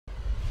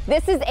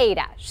This is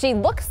Ada. She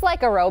looks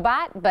like a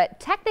robot,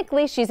 but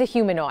technically she's a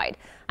humanoid.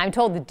 I'm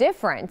told the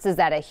difference is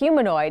that a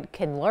humanoid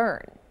can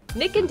learn.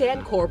 Nick and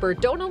Dan Korber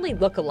don't only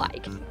look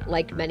alike.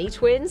 Like many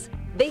twins,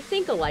 they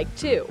think alike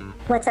too.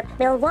 What's up,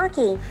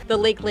 Milwaukee? The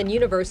Lakeland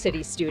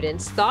University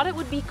students thought it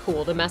would be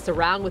cool to mess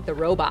around with the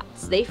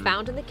robots they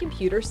found in the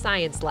computer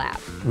science lab.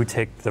 We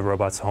take the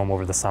robots home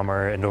over the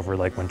summer and over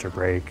winter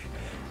break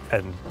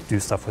and do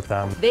stuff with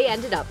them. They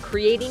ended up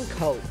creating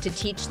code to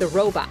teach the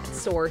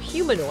robots, or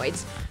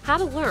humanoids, how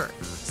to learn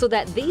so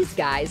that these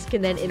guys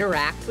can then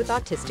interact with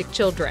autistic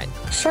children.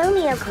 Show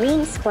me a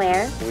green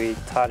square. We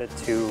taught it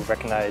to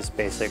recognize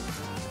basic,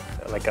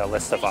 like a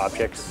list of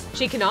objects.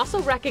 She can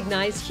also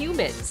recognize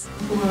humans.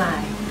 Who am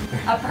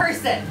I? A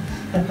person.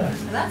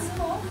 That's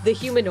cool. The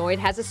humanoid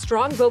has a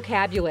strong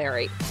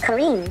vocabulary.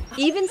 Kareem.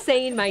 Even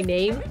saying my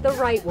name the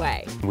right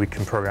way. We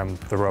can program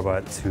the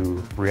robot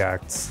to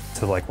react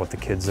to what the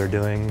kids are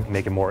doing,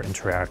 make it more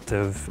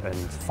interactive and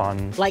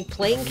fun. Like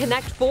playing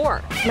Connect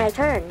 4. My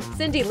turn.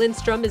 Cindy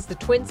Lindstrom is the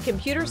twins'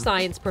 computer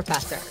science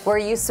professor. Were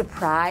you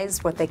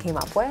surprised what they came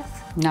up with?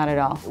 Not at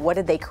all. What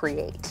did they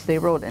create? They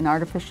wrote an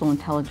artificial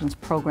intelligence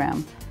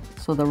program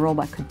so the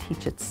robot could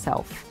teach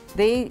itself.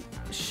 They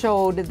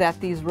showed that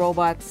these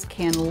robots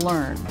can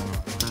learn.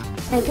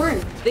 I won.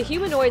 The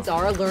humanoids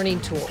are a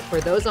learning tool for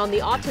those on the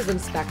autism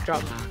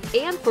spectrum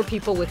and for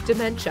people with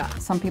dementia.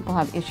 Some people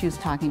have issues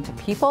talking to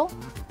people,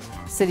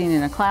 sitting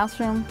in a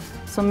classroom,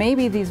 so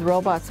maybe these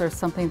robots are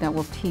something that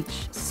will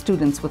teach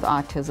students with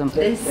autism.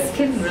 This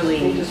can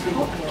really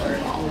help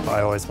people.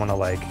 I always want to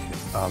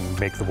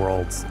make the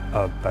world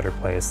a better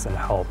place and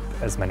help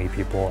as many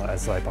people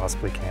as I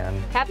possibly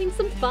can. Having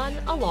some fun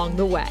along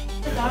the way.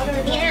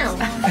 Meow.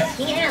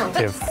 Meow.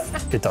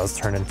 If it does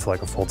turn into a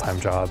full-time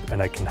job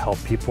and I can help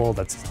people,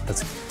 that's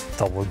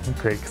double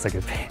great because I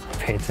get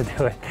paid to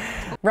do it.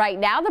 Right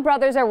now, the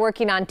brothers are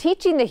working on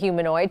teaching the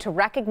humanoid to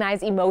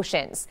recognize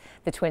emotions.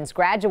 The twins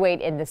graduate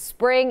in the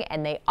spring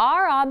and they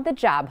are on the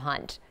job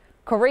hunt.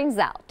 Corinne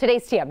Zell,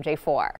 today's TMJ4.